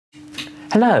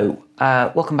Hello,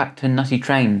 welcome back to Nutty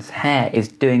Trains. Hair is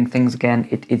doing things again.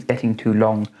 It is getting too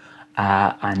long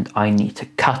and I need to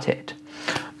cut it.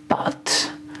 But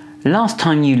last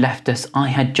time you left us, I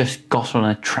had just got on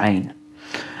a train.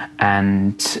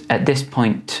 And at this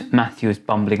point, Matthew is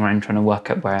bumbling around trying to work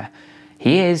out where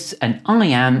he is. And I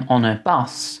am on a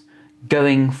bus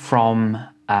going from,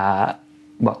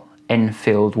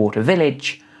 Enfield Water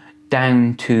Village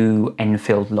down to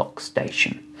Enfield Lock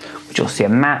Station, which you'll see a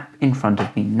map in front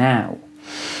of me now.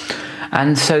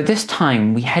 And so this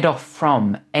time we head off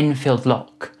from Enfield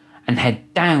Lock and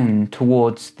head down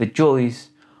towards the joys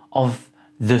of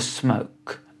the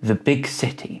smoke, the big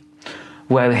city.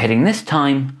 Where we're heading this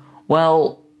time,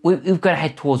 well, we've got to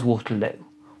head towards Waterloo.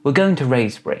 We're going to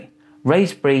Wraysbury.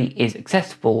 Wraysbury is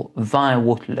accessible via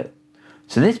Waterloo.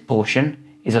 So this portion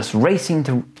is us racing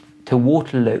to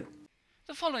Waterloo.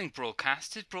 The following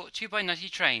broadcast is brought to you by Nutty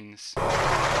Trains.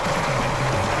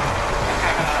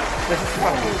 This is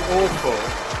fucking awful.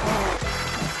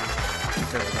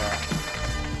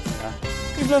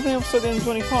 You've left me upside down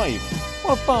 25.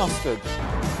 What a bastard.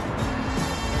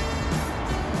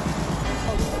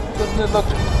 Doesn't it look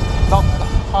not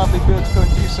hardly good to go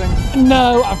inducing?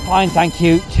 No, I'm fine, thank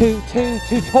you. Too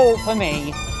tall for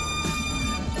me.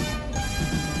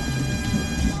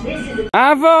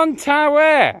 Avon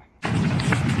Tower!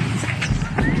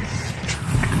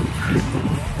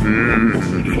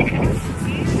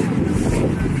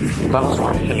 That was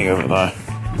right hitting over there.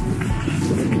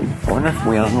 I wonder if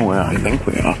we are where I think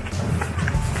we are.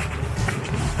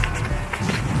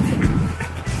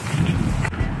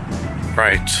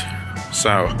 Right,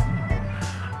 so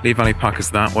Lee Valley Park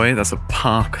is that way. That's a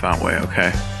park that way,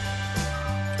 okay.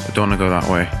 I don't want to go that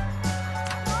way.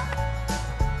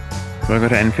 Do I go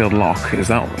to Enfield Lock? Is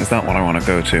that what I want to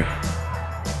go to?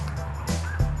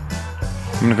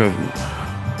 I'm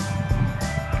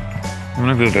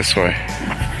gonna go this way.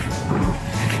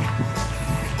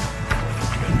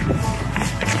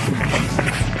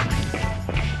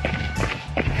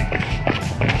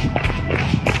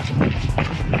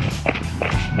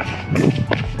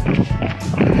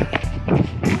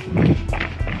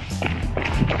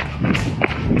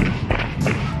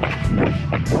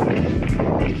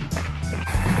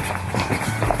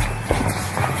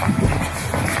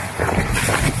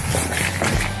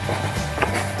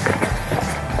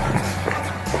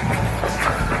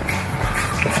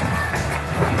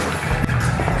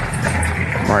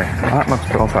 Right, that looks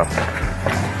built up.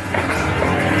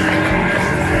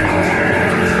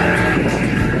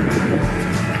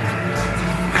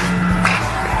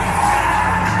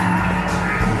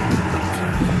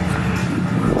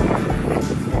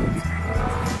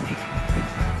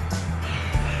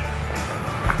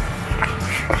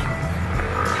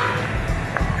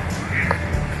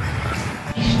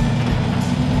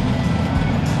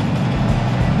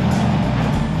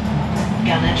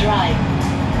 Gonna drive.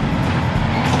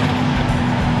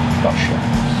 Gotcha.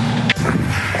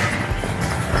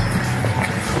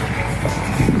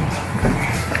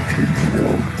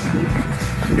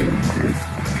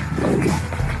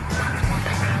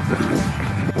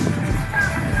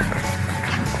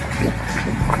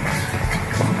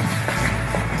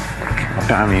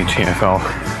 Damn you, TFL.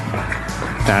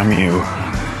 Damn you.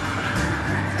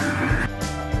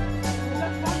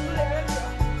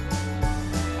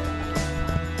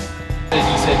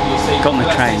 Got on the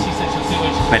train,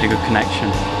 made a good connection.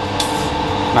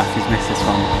 Matthew's missed this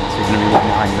one, so he's going to be right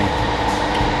behind me.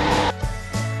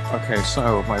 Okay,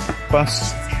 so my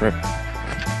bus trip,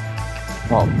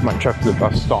 well, my trip to the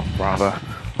bus stop rather,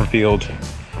 revealed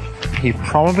he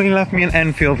probably left me in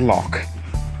Enfield Lock.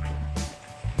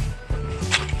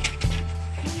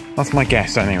 That's my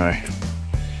guess anyway.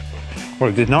 What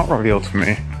it did not reveal to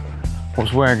me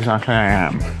was where exactly I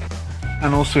am.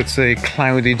 And also it's a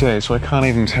cloudy day, so I can't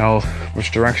even tell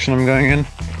which direction I'm going in.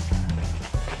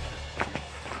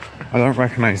 I don't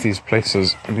recognize these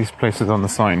places on the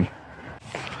sign.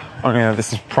 Oh yeah,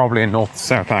 this is probably a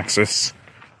north-south axis,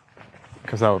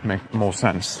 because that would make more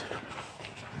sense.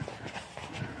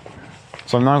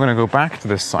 So I'm now going to go back to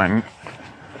this sign,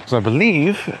 because I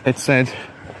believe it said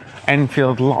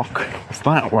Enfield Lock. It's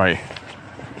that way.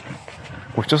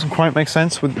 Which doesn't quite make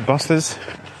sense with the buses.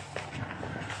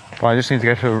 But I just need to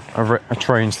get to a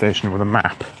train station with a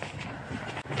map.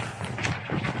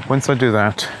 Once I do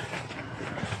that,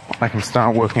 I can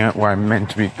start working out where I'm meant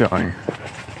to be going.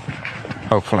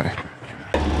 Hopefully.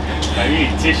 I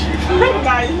need tissue.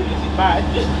 Guys, this is bad.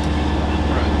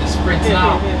 The sprinting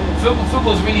out.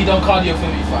 Football's really done cardio for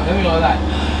me, fam. Let me know that.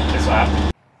 That's what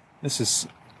happened. This is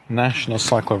National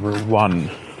Cycle Route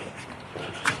 1.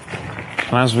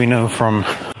 And as we know from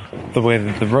the way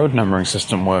that the road numbering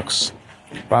system works.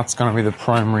 That's going to be the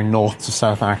primary north to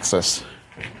south axis.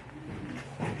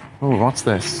 Oh, what's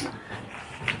this?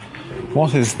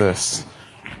 What is this?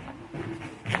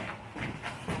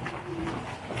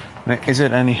 Now, is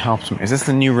it any help to me? Is this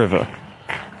the New River?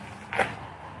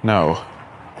 No.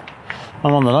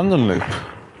 I'm on the London Loop.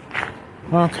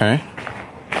 Okay.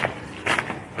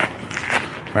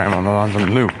 I'm on the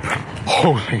London Loop.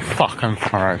 Holy fuck, I'm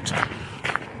far out.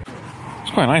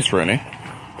 It's quite nice, really.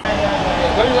 What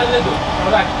do you want to do?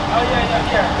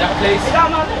 That place.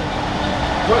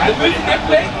 The music they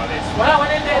play. When I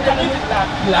went in there, the music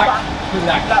black.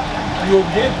 You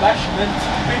get bashment.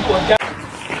 People are getting.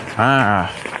 Ah.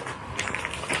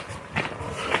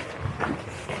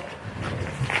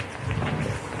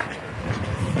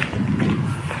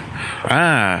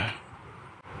 Ah.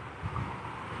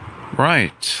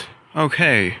 Right.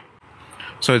 Okay.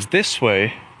 So it's this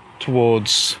way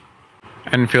towards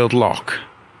Enfield Lock.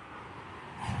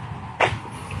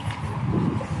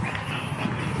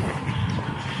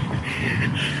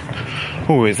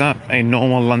 Oh, is that a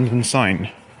normal London sign?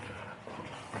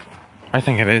 I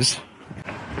think it is.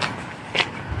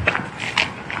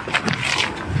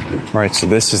 Right, so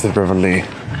this is the River Lee.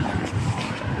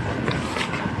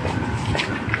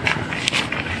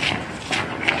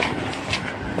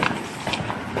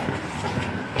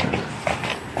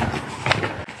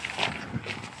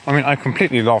 I mean, I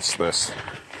completely lost this.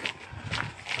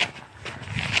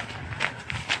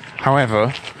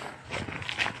 However,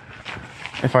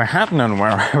 if I had known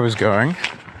where I was going,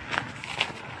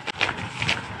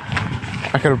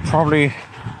 I could have probably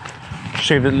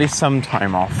shaved at least some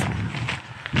time off.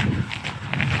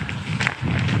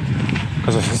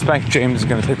 Because I suspect James is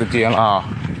going to take the DLR,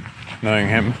 knowing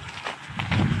him.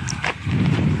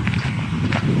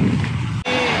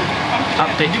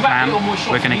 Update plan,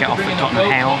 we're going to get off at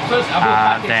Tottenham Hale,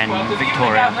 then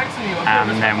Victoria,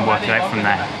 and then work it out from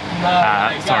there.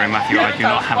 Sorry Matthew, I do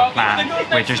not have a plan,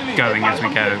 we're just going as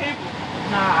we go.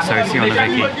 So see you on the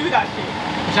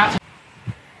Vicky.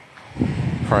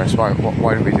 Christ,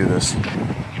 why did we do this?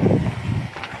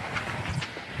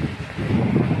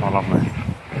 Oh, lovely.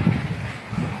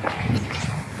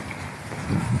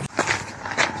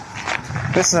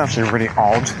 This is actually really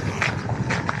odd.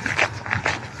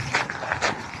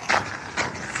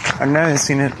 I've never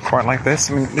seen it quite like this.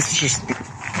 I mean, this is just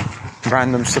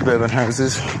random suburban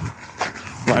houses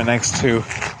right next to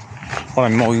what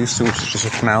I'm more used to, which is just a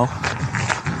canal.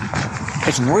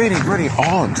 It's really, really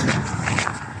odd.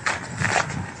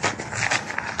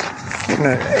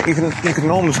 You can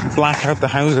almost black out the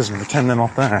houses and pretend they're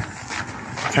not there.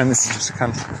 Pretend this is just a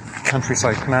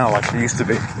countryside canal like it used to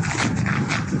be.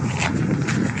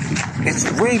 It's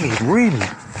really, really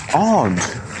odd.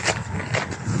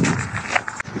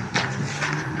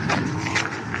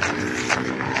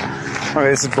 Okay,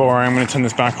 this is boring. I'm going to turn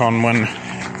this back on when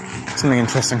something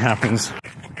interesting happens.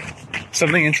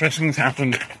 Something interesting has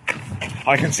happened.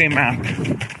 I can see a map.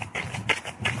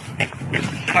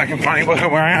 I can finally work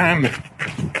out where I am.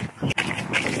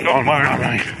 Go on, where am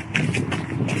I?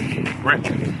 Rip.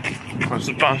 Where's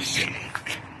the bus?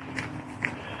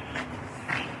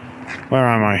 Where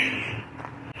am I?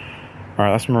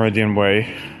 Alright, that's Meridian Way.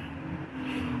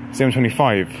 It's the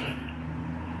M25.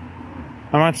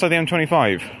 I'm outside the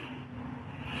M25.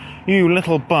 You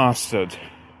little bastard.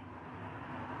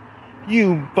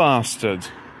 You bastard.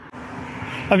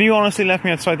 Have you honestly left me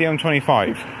outside the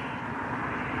M25?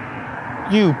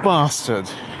 You bastard.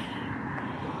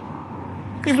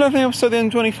 You've left me outside the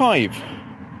M25.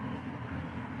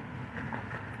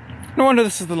 No wonder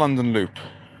this is the London Loop.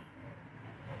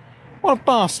 What a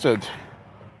bastard.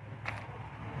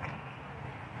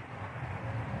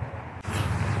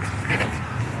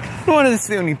 No wonder this is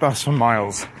the only bus for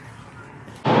miles.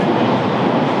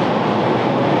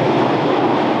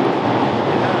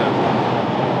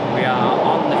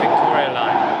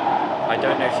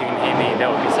 There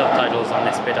will be subtitles on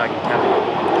this bit, I can tell you.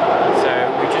 So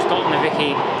we've just got on the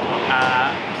Vicky,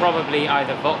 probably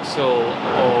either Vauxhall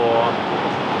or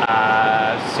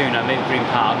sooner, maybe Green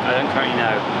Park, I don't currently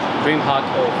know. Green Park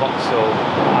or Vauxhall,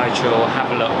 I shall have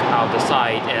a look, I'll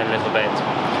decide in a little bit.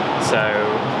 So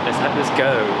let's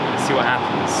go, let's see what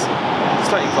happens. It's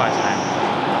slightly quiet now.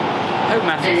 I hope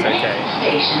Matthew's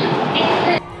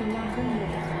okay.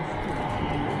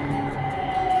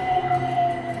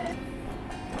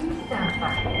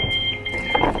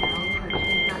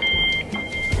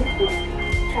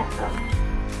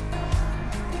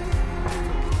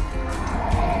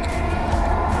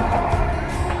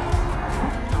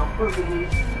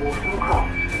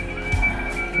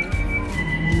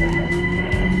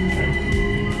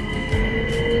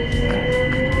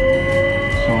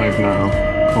 I've now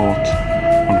caught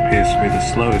what appears to be the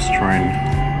slowest train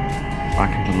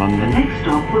back into London. The next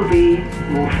stop will be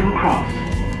Waterloo Cross.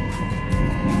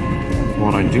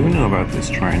 What I do know about this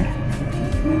train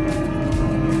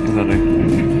is that it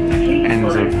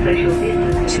ends up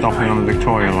stopping on the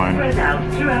Victoria line.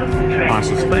 I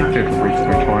suspect it will reach the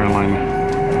Victoria line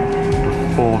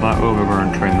before that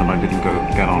overground train that I didn't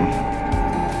get on.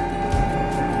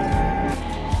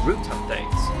 Route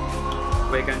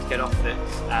updates. We're going to get off at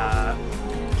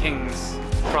King's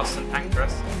Cross St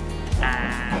Pancras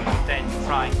and then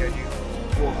try and go to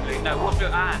Waterloo. No,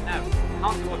 Waterloo, no.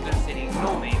 Can't do Waterloo City,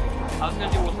 ignore me. I was going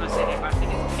to do Waterloo City, but I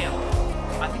think it's Kill.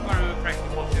 I think I remember correctly,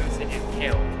 Waterloo City is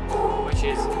Kill, which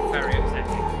is very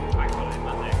upsetting. I got it in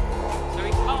Monday. So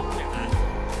we can't do that.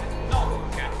 It's not what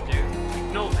we're going to do.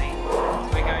 Ignore me.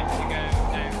 We're going to go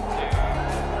down to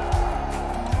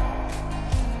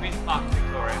Queen's Park,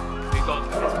 Victoria. We've got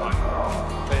to this point.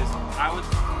 Because I want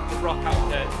to rock up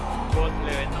to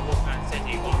Waterloo in the Waterloo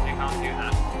City, but we can't do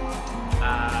that.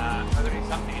 Whether it's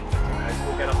something interesting though,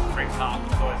 we'll get off the Spring Park,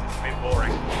 otherwise it's a bit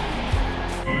boring.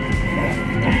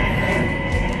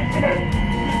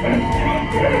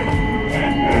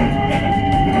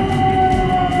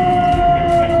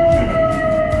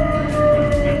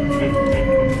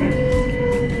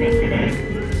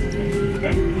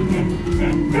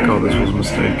 God, this was a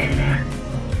mistake.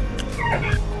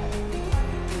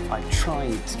 I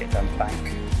tried to get down the bank,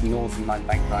 Northern Line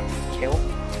bank right to Kill.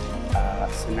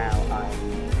 So now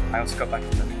I also got back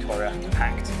from the Victoria,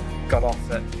 packed, got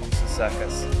off at Oxford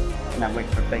Circus, and I'm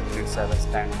waiting for a Bakerloo service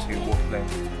down to Waterloo,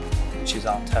 which is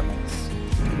our terminus.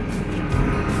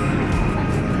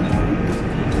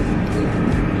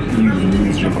 You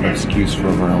miserable excuse for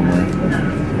a railway.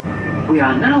 We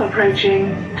are now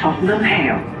approaching Tottenham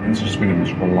Hale. It's just been a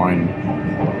miserable line.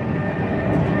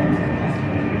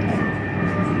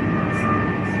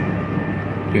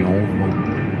 Been awful.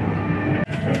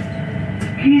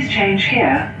 Please change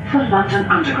here for London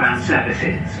Underground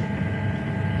services.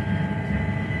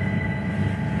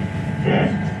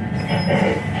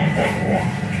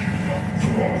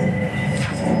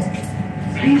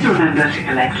 Please remember to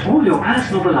collect all your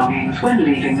personal belongings when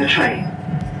leaving the train.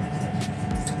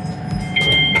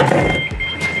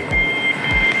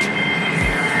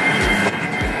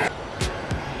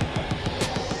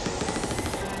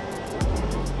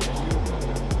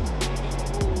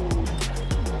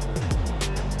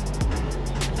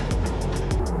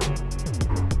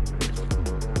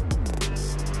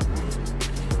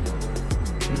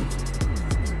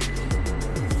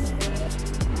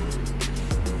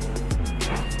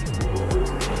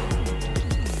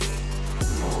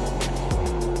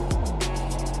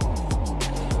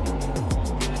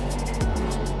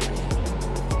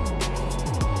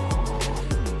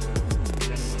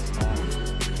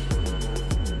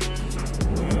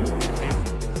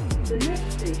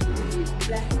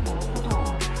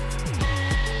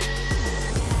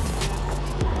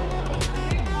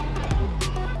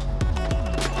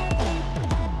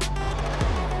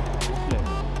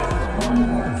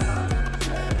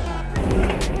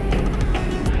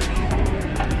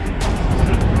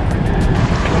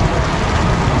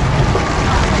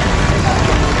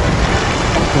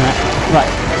 Right,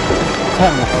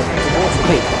 terminal, Water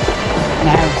Peak.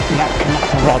 Now the actual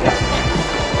rod up.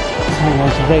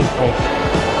 Towards Railway.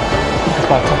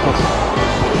 By Toppers.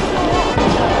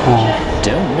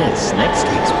 Don't miss next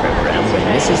week's program when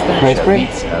Mrs. Thatcher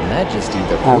meets Her Majesty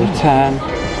the Queen. I'll return.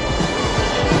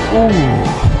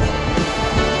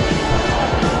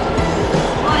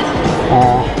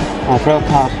 Our rail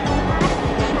card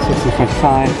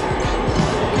 1625.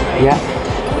 Yeah.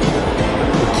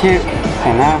 Thank you.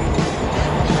 Okay, now.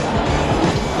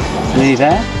 Nearly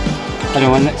there. I don't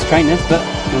know when the next train is, but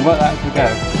we'll work that as we go.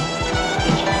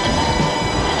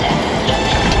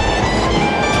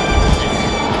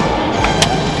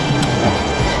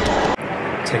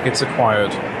 Tickets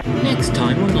acquired. Next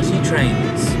time on Nutty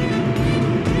Trains.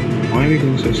 Why are we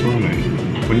going so slowly?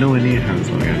 We're nowhere near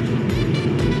Hounslow yet.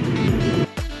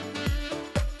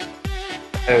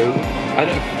 So,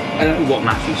 I don't know what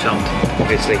Matthew filmed,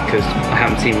 obviously, because I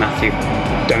haven't seen Matthew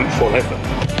Don't Fall Over.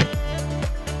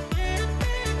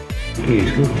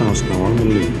 Please go fast now on the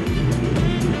loop.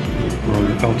 We're on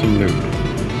the Feltham Loop.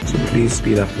 So please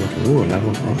speed up a little. Ooh,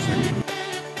 level crossing.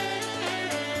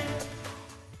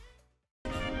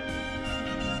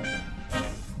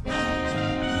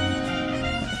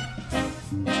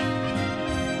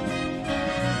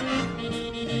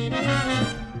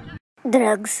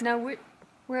 Drugs. No,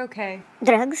 we're okay.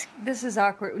 Drugs. This is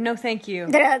awkward. No, thank you.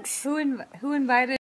 Drugs. Who invited?